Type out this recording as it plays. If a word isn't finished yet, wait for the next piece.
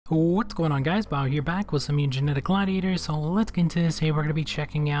What's going on, guys? Bio here, back with some new genetic gladiators. So let's get into this. Hey, we're gonna be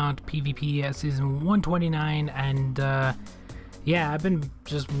checking out PvP at season 129, and yeah, I've been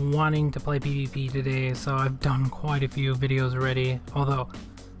just wanting to play PvP today, so I've done quite a few videos already, although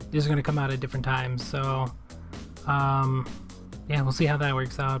these are gonna come out at different times, so yeah, we'll see how that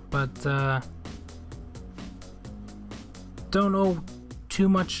works out. But don't know too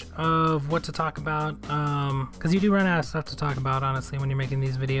much of what to talk about, because you do run out of stuff to talk about, honestly, when you're making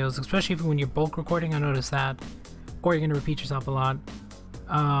these videos, especially when you're bulk recording. I noticed that, or you're gonna repeat yourself a lot.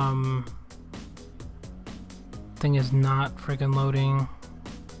 Thing is not freaking loading.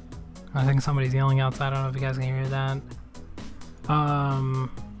 I think somebody's yelling outside. I don't know if you guys can hear that. Come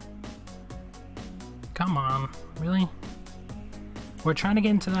on, really? We're trying to get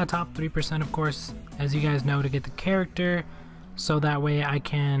into that top 3%, of course, as you guys know, to get the character, so that way I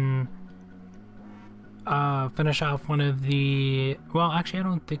can finish off one of the... Well, actually, I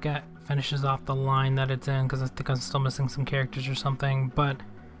don't think it finishes off the line that it's in, because I think I'm still missing some characters or something, but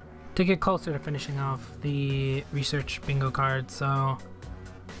to get closer to finishing off the research bingo card. So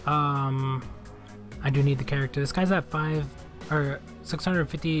I do need the character. This guy's at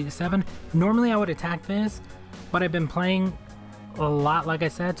 657. Normally I would attack this, but I've been playing a lot, like I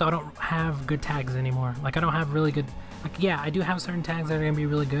said, so I don't have good tags anymore. Like, I don't have really good... Like, yeah, I do have certain tags that are gonna be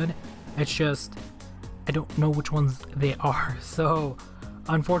really good. It's just I don't know which ones they are. So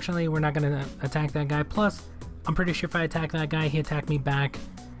unfortunately, we're not gonna attack that guy. Plus, I'm pretty sure if I attack that guy, he attacked me back.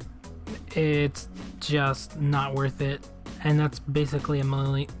 It's just not worth it. And that's basically a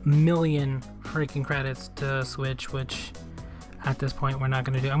million freaking credits to switch, which at this point we're not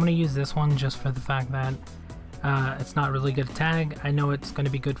gonna do. I'm gonna use this one just for the fact that it's not really good tag. I know it's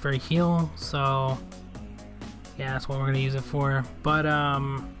gonna be good for a heal, so yeah, that's what we're gonna use it for. But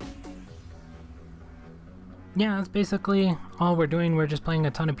yeah, that's basically all we're doing. We're just playing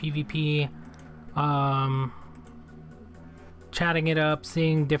a ton of PvP, chatting it up,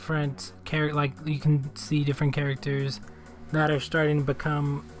 seeing different like you can see different characters that are starting to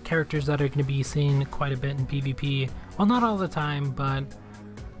become characters that are going to be seen quite a bit in PvP. Well, not all the time, but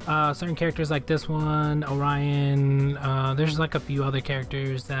certain characters like this one, Orion. There's like a few other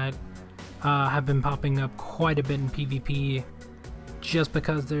characters that have been popping up quite a bit in PvP, just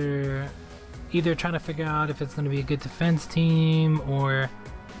because they're either trying to figure out if it's going to be a good defense team, or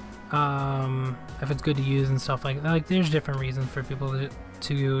if it's good to use and stuff like that. Like, there's different reasons for people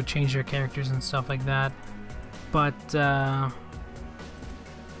to change their characters and stuff like that. But yeah,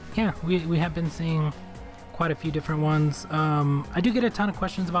 we have been seeing quite a few different ones. I do get a ton of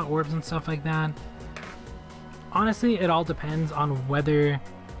questions about orbs and stuff like that. Honestly, it all depends on whether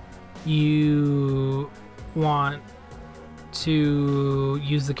you want to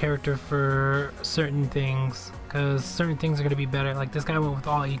use the character for certain things, because certain things are going to be better. Like, this guy went with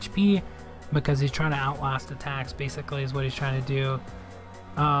all HP because he's trying to outlast attacks, basically, is what he's trying to do.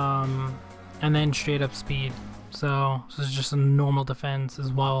 And then straight up speed. So it's just a normal defense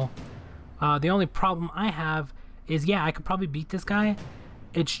as well. The only problem I have is, yeah, I could probably beat this guy.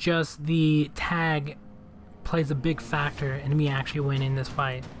 It's just the tag plays a big factor in me actually winning this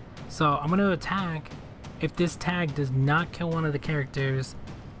fight. So I'm going to attack. If this tag does not kill one of the characters,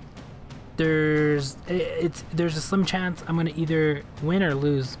 there's a slim chance I'm going to either win or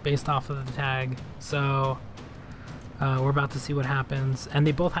lose based off of the tag. So we're about to see what happens. And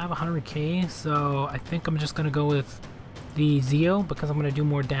they both have 100k, so I think I'm just going to go with the Zeo, because I'm going to do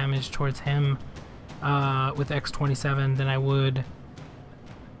more damage towards him with X27 than I would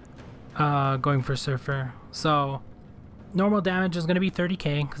going for Surfer. So normal damage is going to be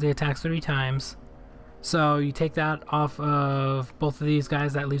 30k because he attacks 30 times. So you take that off of both of these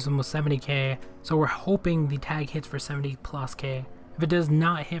guys, that leaves them with 70k. So we're hoping the tag hits for 70 plus k. If it does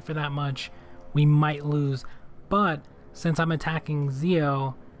not hit for that much, we might lose. But since I'm attacking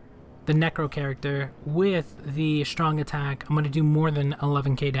Zeo, the Necro character, with the strong attack, I'm going to do more than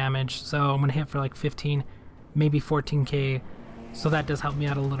 11k damage. So I'm going to hit for like 15, maybe 14k. So that does help me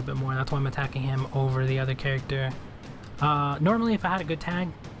out a little bit more. That's why I'm attacking him over the other character. Normally, if I had a good tag,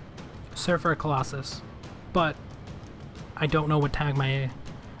 Surfer or Colossus. But I don't know what tag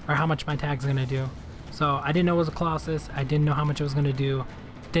or how much my tag's gonna do. So I didn't know it was a Colossus. I didn't know how much it was gonna do.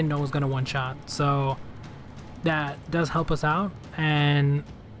 Didn't know it was gonna one-shot. So that does help us out, and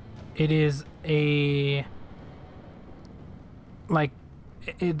it is a like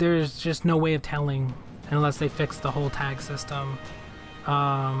there's just no way of telling unless they fix the whole tag system.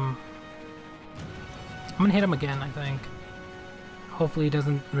 I'm gonna hit him again, I think. Hopefully he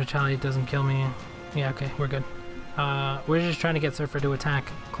doesn't retaliate, doesn't kill me. Yeah, okay, we're good. We're just trying to get Surfer to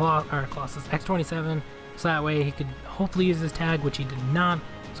attack Colossus X27, so that way he could hopefully use his tag, which he did not.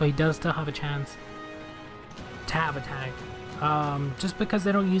 so he does still have a chance to have a tag. Just because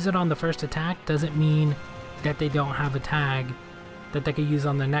they don't use it on the first attack doesn't mean that they don't have a tag that they could use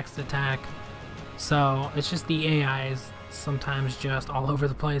on the next attack. So it's just the AI is sometimes just all over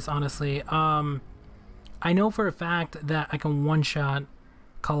the place, honestly. I know for a fact that I can one-shot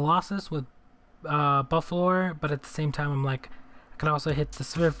Colossus with Buffalo, but at the same time I'm like, I could also hit the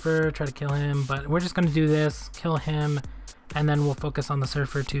Surfer, try to kill him, but we're just gonna do this, kill him, and then we'll focus on the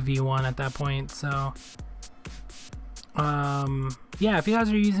Surfer 2v1 at that point. So yeah, if you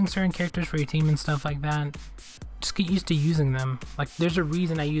guys are using certain characters for your team and stuff like that, just get used to using them. Like, there's a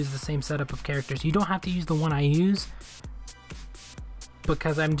reason I use the same setup of characters. You don't have to use the one I use,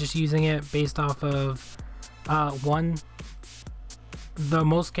 because I'm just using it based off of one, the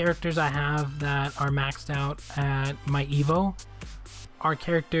most characters I have that are maxed out at my Evo are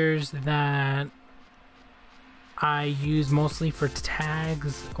characters that I use mostly for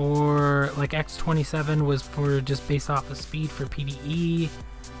tags, or like X27 was for just based off of speed for PvE,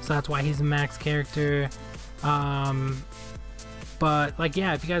 so that's why he's a max character. But like,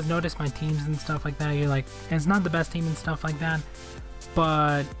 yeah, if you guys notice my teams and stuff like that, you're like, it's not the best team and stuff like that,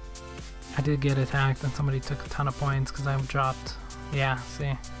 but I did get attacked and somebody took a ton of points because I dropped. Yeah,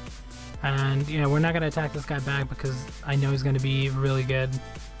 see. And yeah, we're not gonna attack this guy back because I know he's gonna be really good.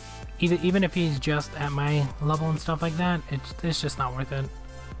 Even if he's just at my level and stuff like that, it's just not worth it,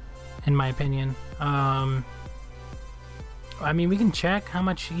 in my opinion. I mean, we can check how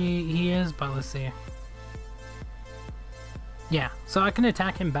much he is, but let's see. Yeah, so I can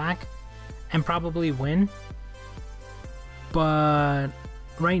attack him back and probably win, but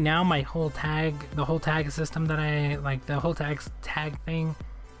right now my whole tag, the whole tag system that I like, the whole tag thing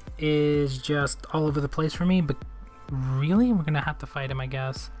is just all over the place for me. But really, we're gonna have to fight him, I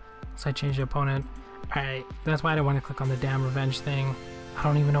guess. So I changed the opponent. Alright, that's why I didn't want to click on the damn revenge thing. I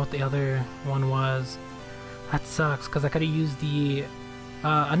don't even know what the other one was. That sucks, because I could have used the...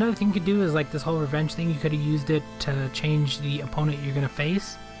 another thing you could do is like this whole revenge thing, you could have used it to change the opponent you're going to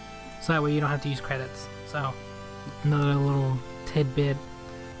face. So that way you don't have to use credits. So, another little tidbit.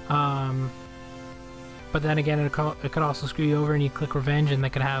 But then again, it could also screw you over and you click revenge and they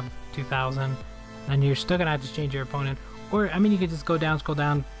could have 2,000. And you're still going to have to change your opponent. Or, I mean, you could just go down, scroll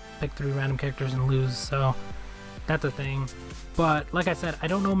down, pick 3 random characters and lose, so that's a thing. But like I said, I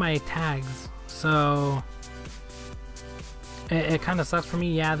don't know my tags, so it kind of sucks for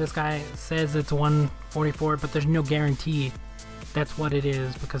me. Yeah, this guy says it's 144, but there's no guarantee that's what it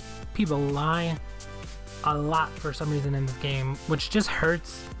is, because people lie a lot for some reason in this game, which just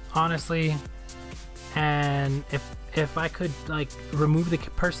hurts, honestly. And if I could like remove the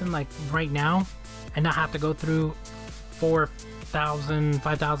person like right now and not have to go through 4,000,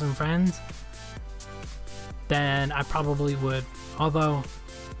 5,000 friends, then I probably would. Although,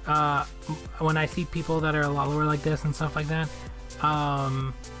 when I see people that are a lot lower like this and stuff like that,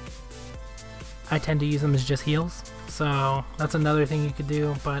 I tend to use them as just heals. So that's another thing you could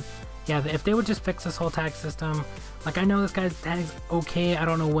do. But yeah, if they would just fix this whole tag system, like I know this guy's tag's okay. I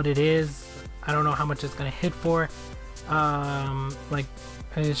don't know what it is. I don't know how much it's gonna hit for. Like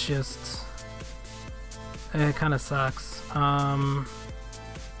it's just. It kind of sucks. I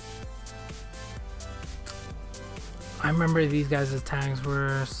remember these guys' tags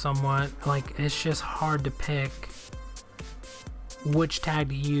were somewhat like, it's just hard to pick which tag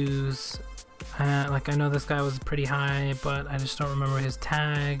to use. Like I know this guy was pretty high, but I just don't remember his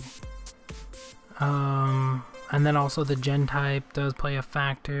tag. And then also the gen type does play a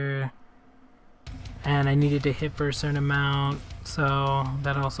factor, and I needed to hit for a certain amount, so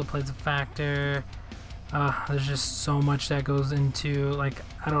that also plays a factor. There's just so much that goes into, like,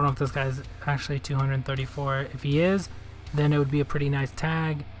 I don't know if this guy's actually 234. If he is, then it would be a pretty nice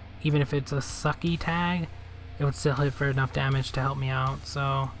tag. Even if it's a sucky tag, it would still hit for enough damage to help me out,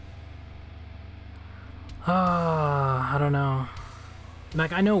 so... I don't know.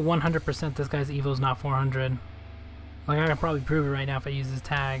 Like, I know 100% this guy's Evo is not 400. Like, I can probably prove it right now if I use his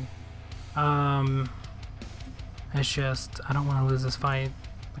tag. It's just, I don't want to lose this fight.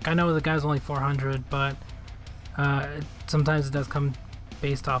 Like, I know the guy's only 400, but sometimes it does come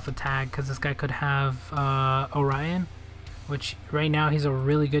based off a tag, because this guy could have Orion, which right now he's a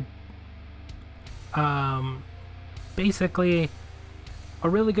really good, basically a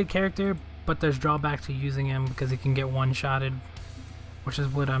really good character, but there's drawbacks to using him because he can get one-shotted, which is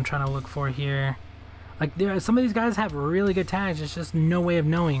what I'm trying to look for here. Like, some of these guys have really good tags, there's just no way of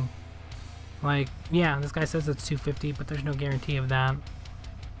knowing. Like, yeah, this guy says it's 250, but there's no guarantee of that.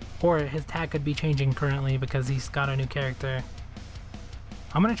 Or his tag could be changing currently because he's got a new character.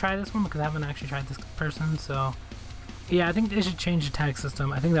 I'm gonna try this one because I haven't actually tried this person, so Yeah, I think they should change the tag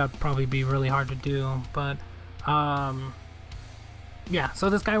system. I think that would probably be really hard to do, but yeah, so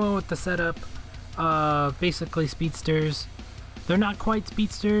this guy went with the setup, basically speedsters. They're not quite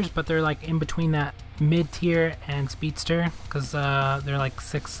speedsters, but they're like in between that mid-tier and speedster, because they're like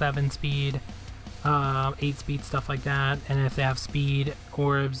 6-7 speed, 8 speed, stuff like that, and if they have speed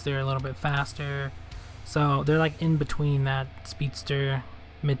orbs, they're a little bit faster. So they're like in between that speedster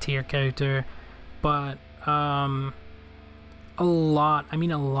mid-tier character. But a lot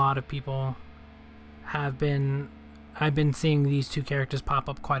of people have been, I've been seeing these two characters pop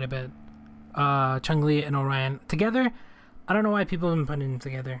up quite a bit, Chun-Li and Orion together. I don't know why people have been putting them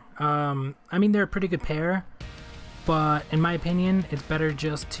together. I mean, they're a pretty good pair, but in my opinion, it's better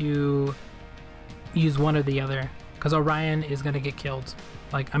just to use one or the other, because Orion is gonna get killed.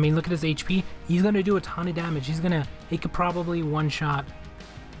 Like, I mean, look at his HP. He's gonna do a ton of damage. He could probably one-shot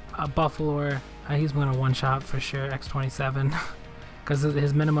a Buffalo. He's gonna one-shot for sure X27, because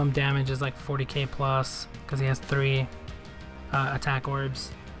his minimum damage is like 40k plus, because he has 3 attack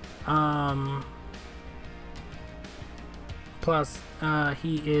orbs. Plus,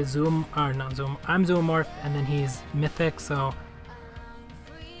 he is I'm Zoomorph, and then he's Mythic, so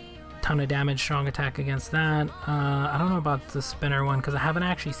ton of damage, strong attack against that. I don't know about the spinner one, because I haven't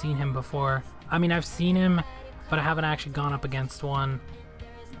actually seen him before. I mean, I've seen him, but I haven't actually gone up against one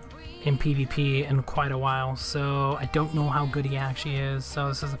in PvP in quite a while, so I don't know how good he actually is. So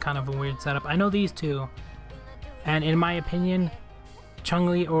this is a kind of a weird setup. I know these two, and in my opinion,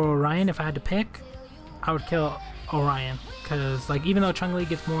 Chun-Li or Orion, if I had to pick, I would kill Orion, because like, even though Chun-Li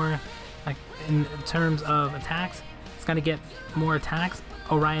gets more, like in terms of attacks, it's gonna get more attacks,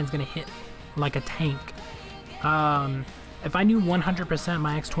 Orion's gonna hit like a tank. If I knew 100%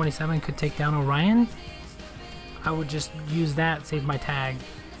 my X27 could take down Orion, I would just use that, save my tag.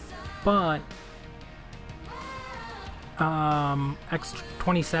 But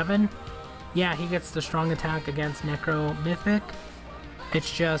X27, yeah, he gets the strong attack against Necro Mythic.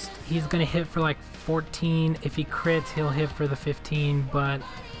 It's just, he's gonna hit for like 14. If he crits, he'll hit for the 15, but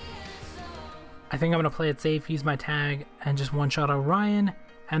I think I'm gonna play it safe, use my tag, and just one-shot Orion,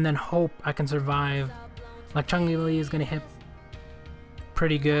 and then hope I can survive. Like, Chun-Li is gonna hit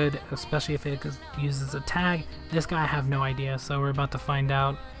pretty good, especially if it uses a tag. This guy, I have no idea, so we're about to find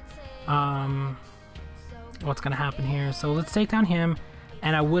out what's gonna happen here. So let's take down him,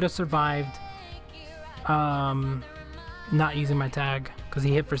 and I would have survived not using my tag, because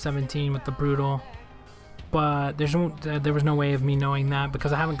he hit for 17 with the brutal, but there was no way of me knowing that,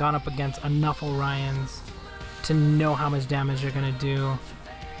 because I haven't gone up against enough Orions to know how much damage they're gonna do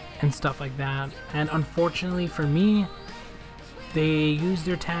and stuff like that. And unfortunately for me, they used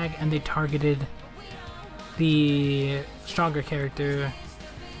their tag and they targeted the stronger character,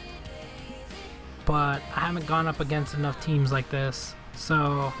 but I haven't gone up against enough teams like this,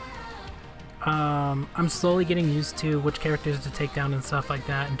 so I'm slowly getting used to which characters to take down and stuff like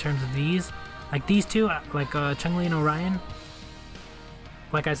that. In terms of these, like these two, like Chun-Li and Orion,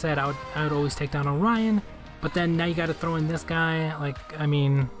 like I said, I would always take down Orion, but then now you got to throw in this guy. Like, I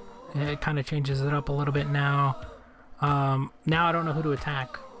mean, it kind of changes it up a little bit now. Now I don't know who to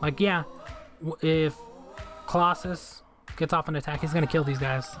attack. Like, yeah, if Colossus gets off an attack, he's gonna kill these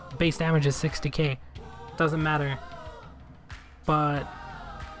guys. Base damage is 60k, doesn't matter. But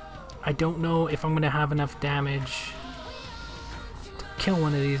I don't know if I'm gonna have enough damage to kill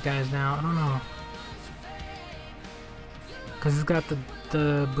one of these guys now. I don't know, because he's got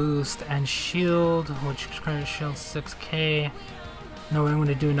the boost and shield, which current shield 6k. No way I'm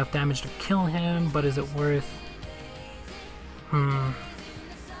gonna do enough damage to kill him, but is it worth? I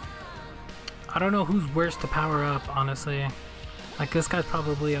don't know who's worse to power up, honestly. Like, this guy's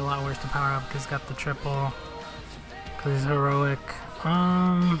probably a lot worse to power up because he's got the triple, because he's heroic.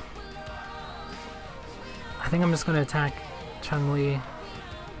 I think I'm just gonna attack Chun-Li.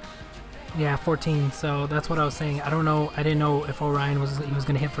 Yeah, 14. So that's what I was saying. I don't know. I didn't know if Orion was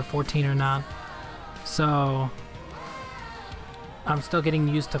gonna hit for 14 or not. So I'm still getting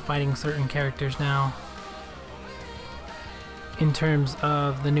used to fighting certain characters now, in terms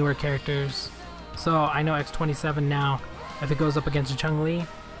of the newer characters. So I know X27 now, if it goes up against a Chun-Li,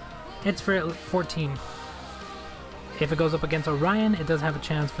 it's for 14. If it goes up against Orion, it does have a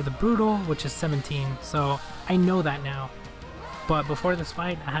chance for the brutal, which is 17. So I know that now. But before this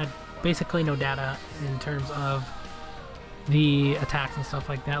fight, I had basically no data in terms of the attacks and stuff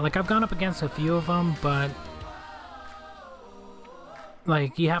like that. Like, I've gone up against a few of them, but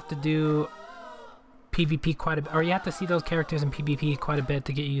like, you have to do PvP quite a bit, or you have to see those characters in PvP quite a bit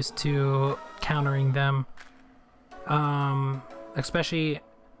to get used to countering them. Especially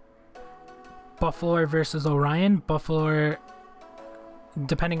Buffalo versus Orion. Buffalo,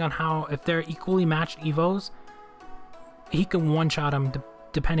 depending on how, if they're equally matched Evos, he can one-shot them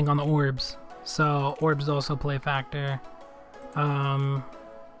depending on the orbs. So orbs also play a factor.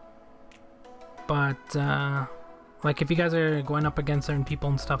 Like if you guys are going up against certain people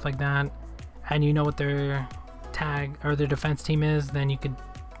and stuff like that, and you know what their tag or their defense team is, then you could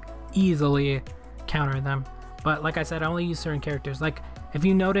easily counter them. But like I said, I only use certain characters. Like if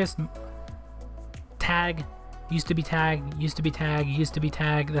you notice, tag used to be tag, used to be tag, used to be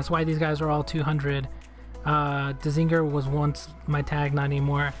tag. That's why these guys are all 200. Dezinger was once my tag, not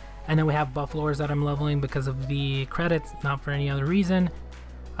anymore. And then we have Buffaloes that I'm leveling because of the credits, not for any other reason.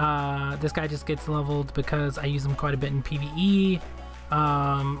 This guy just gets leveled because I use him quite a bit in PvE.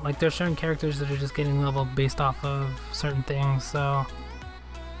 Like there's certain characters that are just getting leveled based off of certain things, so.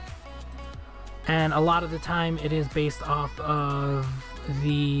 And a lot of the time it is based off of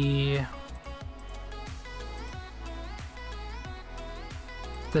the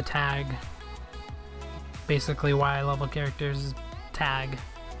tag. Basically why I level characters is tag.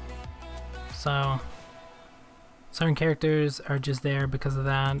 So certain characters are just there because of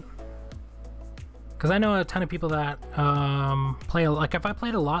that. Because I know a ton of people that play, like if I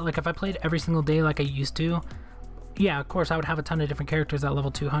played a lot, like if I played every single day like I used to, yeah, of course I would have a ton of different characters at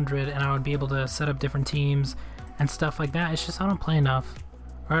level 200 and I would be able to set up different teams and stuff like that. It's just I don't play enough,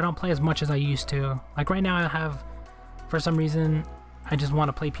 or I don't play as much as I used to. Like right now I have, for some reason, I just want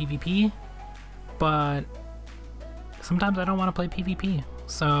to play PvP, but sometimes I don't want to play PvP,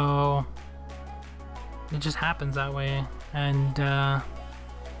 so it just happens that way. And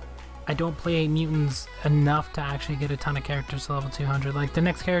I don't play mutants enough to actually get a ton of characters to level 200. Like the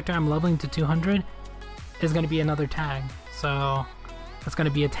next character I'm leveling to 200 is going to be another tag, so it's going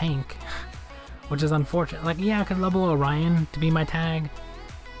to be a tank, which is unfortunate. Like yeah, I could level Orion to be my tag,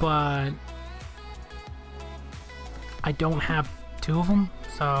 but I don't have two of them,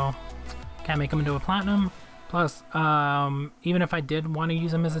 so can't make them into a platinum. Plus, even if I did want to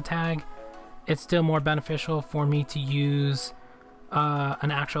use him as a tag, it's still more beneficial for me to use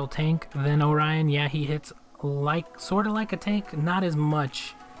an actual tank than Orion. Yeah, he hits like sort of like a tank, not as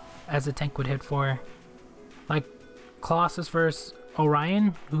much as a tank would hit for. Like Colossus versus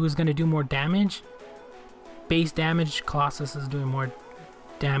Orion, who's going to do more damage. Base damage, Colossus is doing more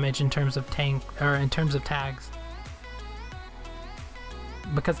damage in terms of tank, or in terms of tags.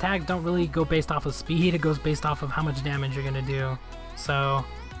 Because tags don't really go based off of speed, it goes based off of how much damage you're going to do. So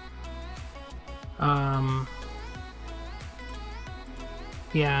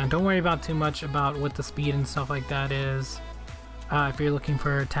yeah, don't worry about too much about what the speed and stuff like that is if you're looking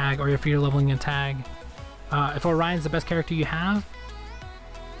for a tag, or if you're leveling a tag. If Orion's the best character you have,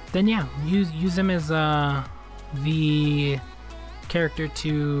 then yeah, use him as the character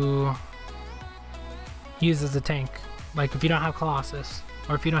to use as a tank. Like if you don't have Colossus,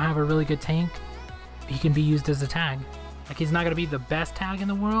 or if you don't have a really good tank, he can be used as a tag. Like he's not going to be the best tag in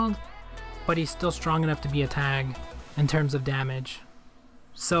the world, but he's still strong enough to be a tag in terms of damage.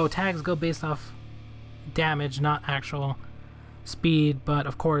 So tags go based off damage, not actual speed, but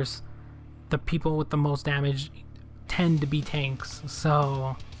of course the people with the most damage tend to be tanks,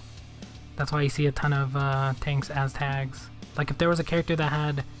 so that's why you see a ton of tanks as tags. Like if there was a character that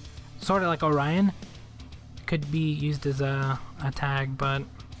had sort of like Orion, could be used as a tag, but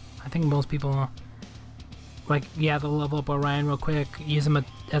I think most people, like, yeah, they'll level up Orion real quick, use him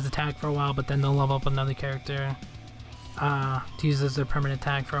as a tag for a while, but then they'll level up another character to use as a permanent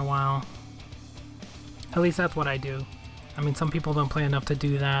tag for a while. At least that's what I do. I mean, some people don't play enough to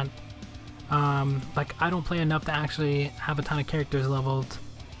do that. Like, I don't play enough to actually have a ton of characters leveled.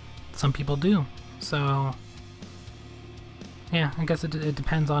 Some people do. So yeah, I guess it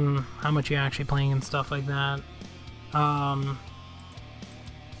depends on how much you're actually playing and stuff like that.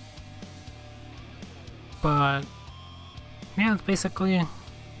 But yeah, that's basically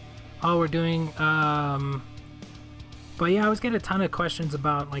all we're doing. But yeah, I always get a ton of questions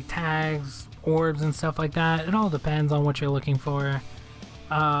about like tags, orbs and stuff like that. It all depends on what you're looking for.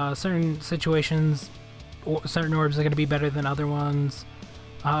 Certain situations, certain orbs are going to be better than other ones.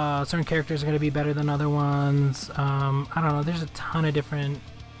 Certain characters are going to be better than other ones. I don't know, there's a ton of different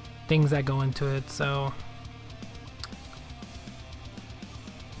things that go into it, so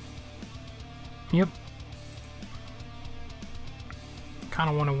yep. Kind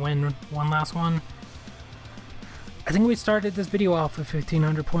of want to win one last one. I think we started this video off with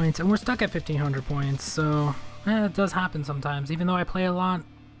 1500 points and we're stuck at 1500 points, so it does happen sometimes. Even though I play a lot,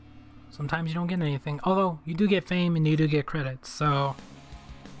 sometimes you don't get anything. Although you do get fame and you do get credits, so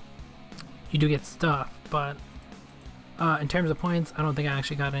you do get stuff. But in terms of points, I don't think I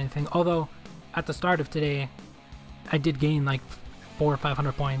actually got anything. Although at the start of today, I did gain like 400 or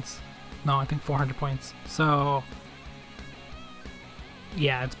 500 points. No, I think 400 points. So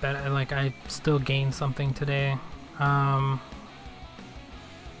yeah, it's better. Like, I still gained something today.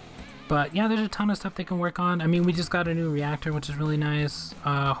 But yeah, there's a ton of stuff they can work on. I mean, we just got a new reactor, which is really nice.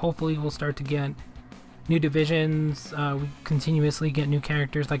 Hopefully we'll start to get new divisions. We continuously get new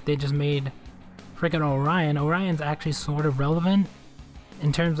characters. Like, they just made freaking Orion. Orion's actually sort of relevant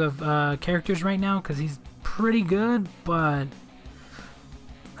in terms of characters right now, because he's pretty good, but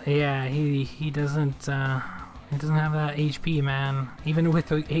yeah, he doesn't have that HP, man. Even with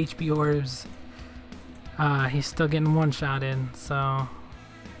the HP orbs, he's still getting one-shotted, so.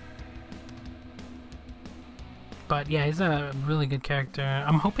 But yeah, he's a really good character.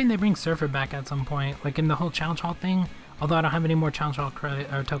 I'm hoping they bring Surfer back at some point, like in the whole challenge hall thing. Although I don't have any more challenge hall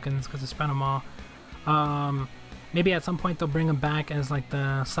credit or tokens because I spent them all. Maybe at some point they'll bring him back as like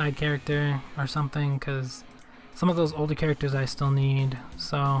the side character or something, because some of those older characters I still need.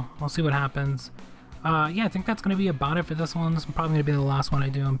 So we'll see what happens. Yeah, I think that's gonna be about it for this one. This is probably gonna be the last one I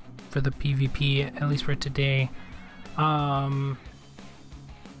do for the PvP, at least for today.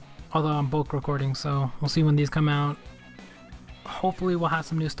 Although I'm bulk recording, so we'll see when these come out. Hopefully we'll have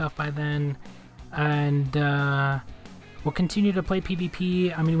some new stuff by then, and we'll continue to play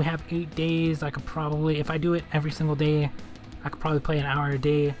PvP. I mean, we have 8 days. I could probably, if I do it every single day, I could probably play an hour a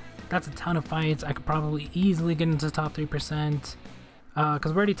day. That's a ton of fights. I could probably easily get into top 3%,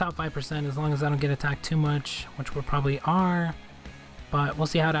 because we're already top 5% as long as I don't get attacked too much, which we probably are, but we'll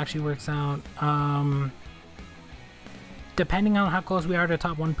see how it actually works out. Depending on how close we are to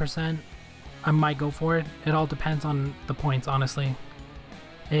top 1%, I might go for it. It all depends on the points, honestly.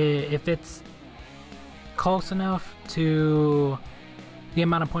 If it's close enough to the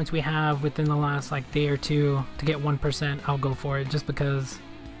amount of points we have within the last like day or two to get 1%, I'll go for it, just because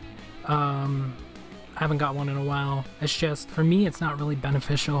I haven't got one in a while. It's just, for me, it's not really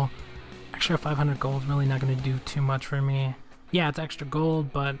beneficial. Extra 500 gold is really not going to do too much for me. Yeah, it's extra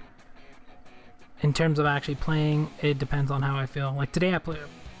gold, but in terms of actually playing, it depends on how I feel. Like today I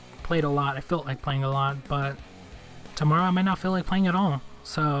played a lot. I felt like playing a lot, but tomorrow I might not feel like playing at all.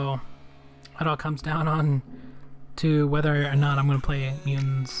 So it all comes down on to whether or not I'm going to play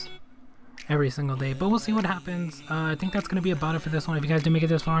Mutants every single day. But we'll see what happens. I think that's going to be about it for this one. If you guys did make it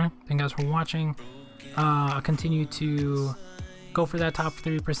this far, thank you guys for watching. I'll continue to go for that top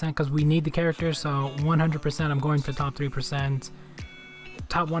 3% because we need the characters. So 100% I'm going for top 3%.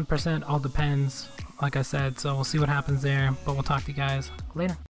 Top 1% all depends, like I said, so we'll see what happens there, but we'll talk to you guys later.